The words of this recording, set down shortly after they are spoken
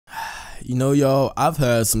You know, y'all, I've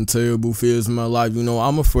had some terrible fears in my life. You know,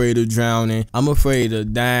 I'm afraid of drowning. I'm afraid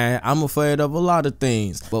of dying. I'm afraid of a lot of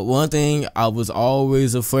things. But one thing I was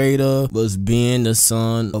always afraid of was being the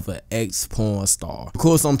son of an ex-porn star. Of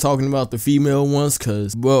course, I'm talking about the female ones,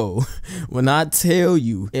 cause, bro, when I tell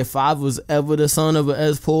you, if I was ever the son of an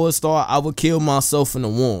ex-porn star, I would kill myself in the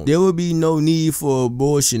womb. There would be no need for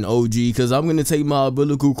abortion, OG, cause I'm gonna take my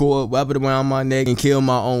umbilical cord, wrap it around my neck, and kill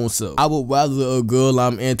my own self. I would rather a girl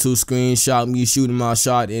I'm into screenshot me shooting my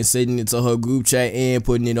shot and sending it to her group chat and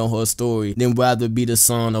putting it on her story than rather be the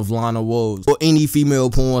son of Lana Rhodes or any female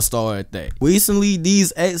porn star at that. Recently,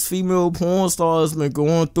 these ex-female porn stars been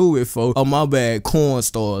going through it, folks. Oh, my bad,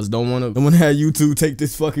 Cornstars. Don't wanna have YouTube take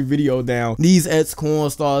this fucking video down. These ex-corn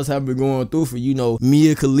stars have been going through for, you know,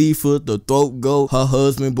 Mia Khalifa, the throat goat. Her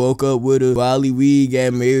husband broke up with her. Reily Reid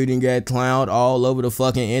got married and got clowned all over the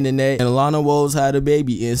fucking internet. And Lana Rhodes had a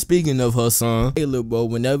baby. And speaking of her son, hey, look, bro,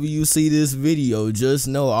 whenever you see this video, just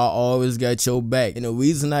know I always got your back. And the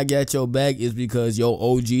reason I got your back is because your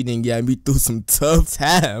OG didn't get me through some tough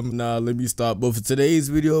time. Nah, let me stop. But for today's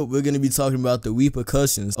video, we're gonna be talking about the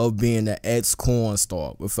repercussions of being an ex-corn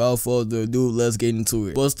star. Without further ado, let's get into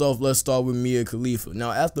it. First off, let's start with Mia Khalifa.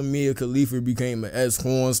 Now, after Mia Khalifa became an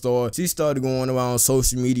ex-corn star, she started going around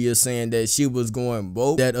social media saying that she was going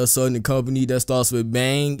broke, that a certain company that starts with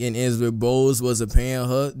Bang and ends with Bose wasn't paying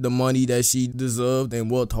her the money that she deserved and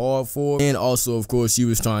worked hard for, and also, of course, she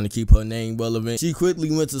was trying to keep her name relevant. She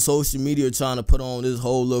quickly went to social media trying to put on this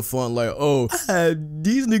whole little front like, oh,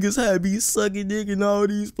 these niggas had me sucking dick in all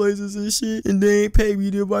these places and shit, and they ain't pay me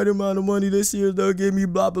the right amount of money this year, they'll give me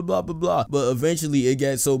blah blah blah blah blah. But eventually it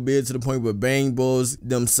got so big to the point where Bang Bros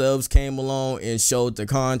themselves came along and showed the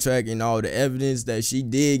contract and all the evidence that she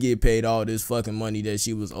did get paid all this fucking money that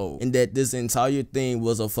she was owed, and that this entire thing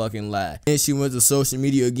was a fucking lie. And she went to social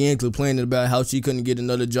media again complaining about how she couldn't get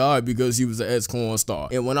another job because she was an ex-corn star.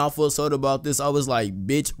 And when I first heard about this, I was like,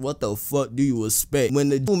 bitch, what the fuck do you expect? When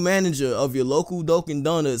the manager of your local Dunkin'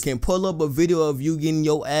 Donuts can pull up a video of you getting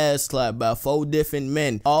your ass clapped by 4 different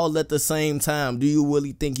men all at the same time, do you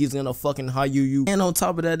really think he's gonna fucking hire you? And on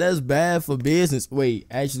top of that, that's bad for business. Wait,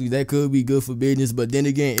 actually, that could be good for business, but then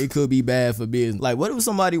again, it could be bad for business. Like, what if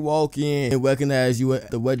somebody walk in and recognize you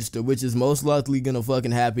at the register, which is most likely gonna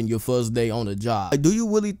fucking happen your first day on the job? Like, do you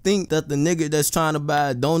really think that the nigga that's trying to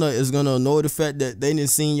buy a donut is gonna annoy the fact that they didn't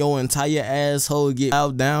see your entire asshole get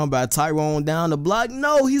out down by Tyrone down the block?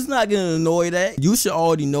 No, he's not gonna annoy that. You should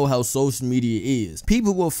already know how social media is.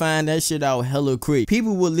 People will find that shit out hella quick.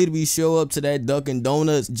 People will literally show up to that Dunkin'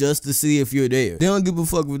 Donuts just to see if you're there. They don't give a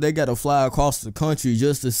fuck if they gotta fly across the country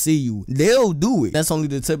just to see you. They'll do it. That's only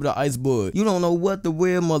the tip of the iceberg. You don't know what the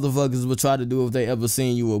weird motherfuckers would try to do if they ever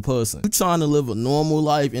seen you in person. You trying to live a normal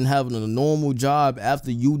life and having a normal job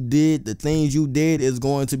after you did the things you did is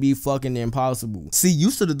going to be fucking impossible. See,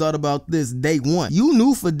 you should have thought about this day one. You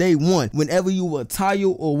knew for day one, whenever you retire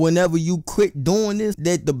or whenever you quit doing this,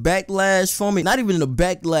 that the backlash from it, not even the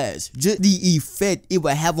backlash, just the effect it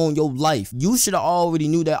would have on your life. You should have already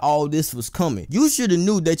knew that all this was coming. You should have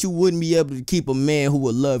knew that you wouldn't be able to keep a man who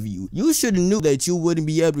would love you. You should have knew that you wouldn't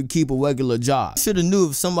be able to keep a regular job. You should have knew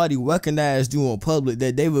if somebody recognized you in public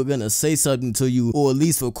that they were gonna say something to you or at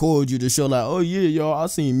least record you to show like, oh yeah, y'all, I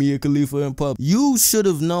seen Mia Khalifa in public. You should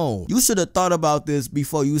have known. You should have thought about this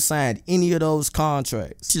before you signed any of those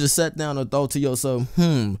contracts. You should have sat down and thought to yourself,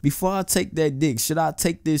 before I take that dick, should I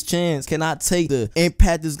take this chance? Can I take the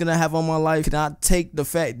impact it's gonna have on my life? Can I take the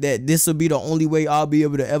fact that this will be the only way I'll be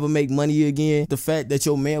able to ever make money again? The fact that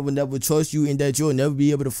your man will never trust you and that you'll never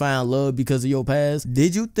be able to find love because of your past?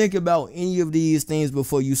 Did you think about any of these things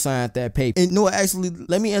before you signed that paper? And no, actually,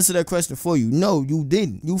 let me answer that question for you. No, you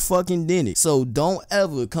didn't. You fucking didn't. So don't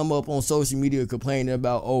ever come up on social media complaining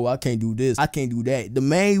about, oh, I can't do this, I can't do that. The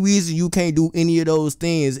main reason you can't do any of those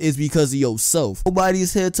things is because of yourself.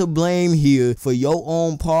 Nobody's here to blame here for your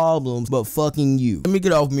own problems but fucking you. Let me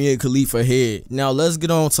get off Mia Khalifa head. Now let's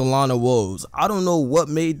get on to Lana Rhodes. I don't know what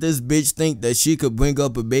made this bitch think that she could bring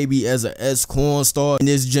up a baby as an ex-corn star in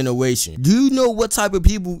this generation. Do you know what type of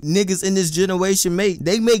people niggas in this generation make?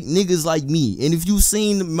 They make niggas like me. And if you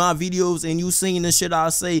seen my videos and you seen the shit I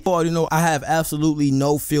say, you already know I have absolutely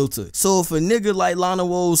no filter. So if a nigga like Lana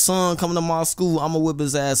Rhodes' son coming to my school, I'ma whip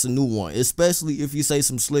his ass a new one, especially if you say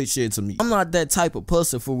some slick shit to me. I'm not that type of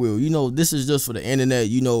person for real. You know, this is just for the internet,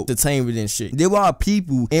 you know, entertainment and shit. There are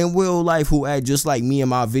people in real life who act just like me in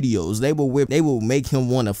my videos. They will make him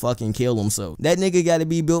want to fucking kill himself. That nigga gotta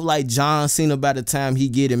be built like John Cena by the time he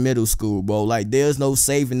get in middle school, bro. Like, there's no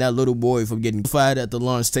saving that little boy from getting fired at the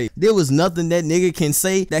lunch table. There was nothing that nigga can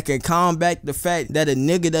say that can combat the fact that a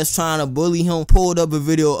nigga that's trying to bully him pulled up a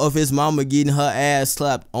video of his mama getting her ass ass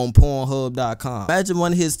slapped on Pornhub.com. Imagine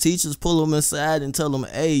one of his teachers pull him aside and tell him,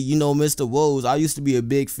 hey, you know, Mr. Rhodes, I used to be a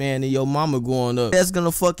big fan of your mama growing up. That's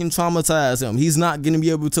gonna fucking traumatize him. He's not gonna be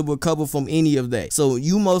able to recover from any of that. So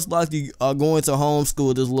you most likely are going to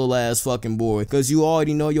homeschool this little ass fucking boy, because you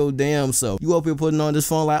already know your damn self. You up here putting on this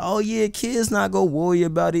phone like, oh yeah, kids not gonna worry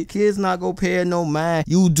about it. Kids not gonna pay no mind.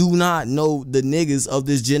 You do not know the niggas of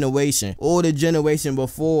this generation or the generation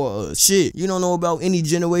before us. Shit, you don't know about any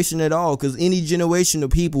generation at all, because any generation of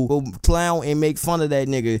people will clown and make fun of that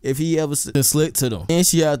nigga if he ever slick to them. And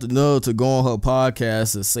she had the nerve to go on her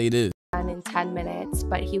podcast and say this. In 10 minutes,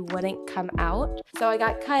 but he wouldn't come out. So I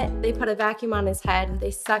got cut. They put a vacuum on his head.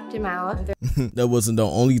 They sucked him out. That wasn't the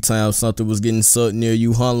only time something was getting sucked near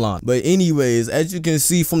you, Hunlon. But anyways, as you can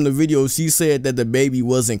see from the video, she said that the baby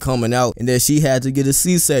wasn't coming out and that she had to get a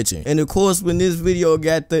C-section. And of course, when this video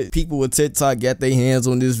got the people with TikTok got their hands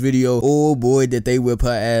on this video, oh boy, did they whip her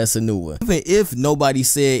ass a new one. Even if nobody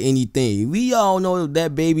said anything, we all know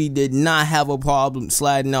that baby did not have a problem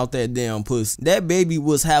sliding out that damn pussy. That baby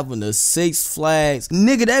was having a Six Flags.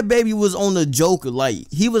 Nigga, that baby was on the Joker. Like,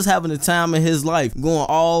 he was having the time of his life, going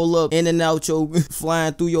all up in and out your,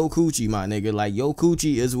 flying through your coochie, my nigga. Like, your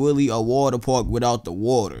coochie is really a water park without the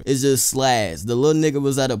water. It's just slides. The little nigga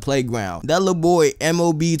was at a playground. That little boy,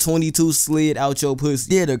 MOB 22, slid out your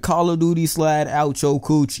pussy. Yeah, the Call of Duty slide out your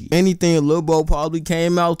coochie. Anything, Lil Bo probably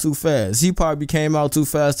came out too fast. He probably came out too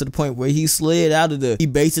fast to the point where he slid out of he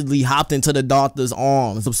basically hopped into the doctor's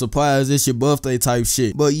arms. I'm surprised it's your birthday type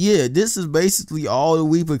shit. But yeah, this is basically all the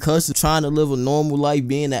repercussions trying to live a normal life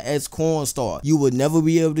being an ex-Cornstar. You would never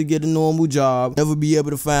be able to get a normal job, never be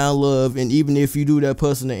able to find love, and even if you do, that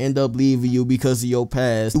person will end up leaving you because of your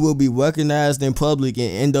past. You will be recognized in public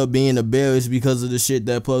and end up being embarrassed because of the shit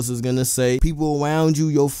that person's gonna say. People around you,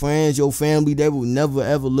 your friends, your family, they will never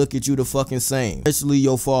ever look at you the fucking same. Especially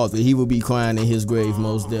your father. He will be crying in his grave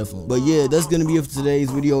most definitely. But yeah, that's gonna be it for today's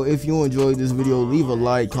video. If you enjoyed this video, leave a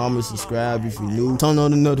like, comment, subscribe if you're new. Turn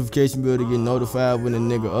on the notification bell to get notified when a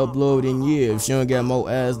nigga upload. And yeah, if she don't got more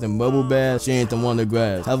ass than bubble bath, she ain't the one to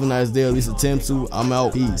grab. Have a nice day, at least attempt to. I'm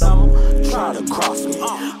out. Peace. Try to cross me.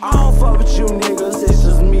 I don't fuck with you niggas, it's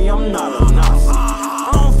just me, I'm not a Nazi.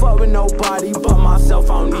 I don't fuck with nobody but myself,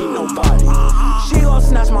 I don't need nobody. She gon'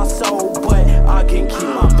 snatch my soul, but I can keep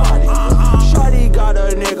my body. Shawty got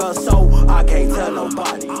a nigga, so I can't tell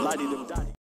nobody.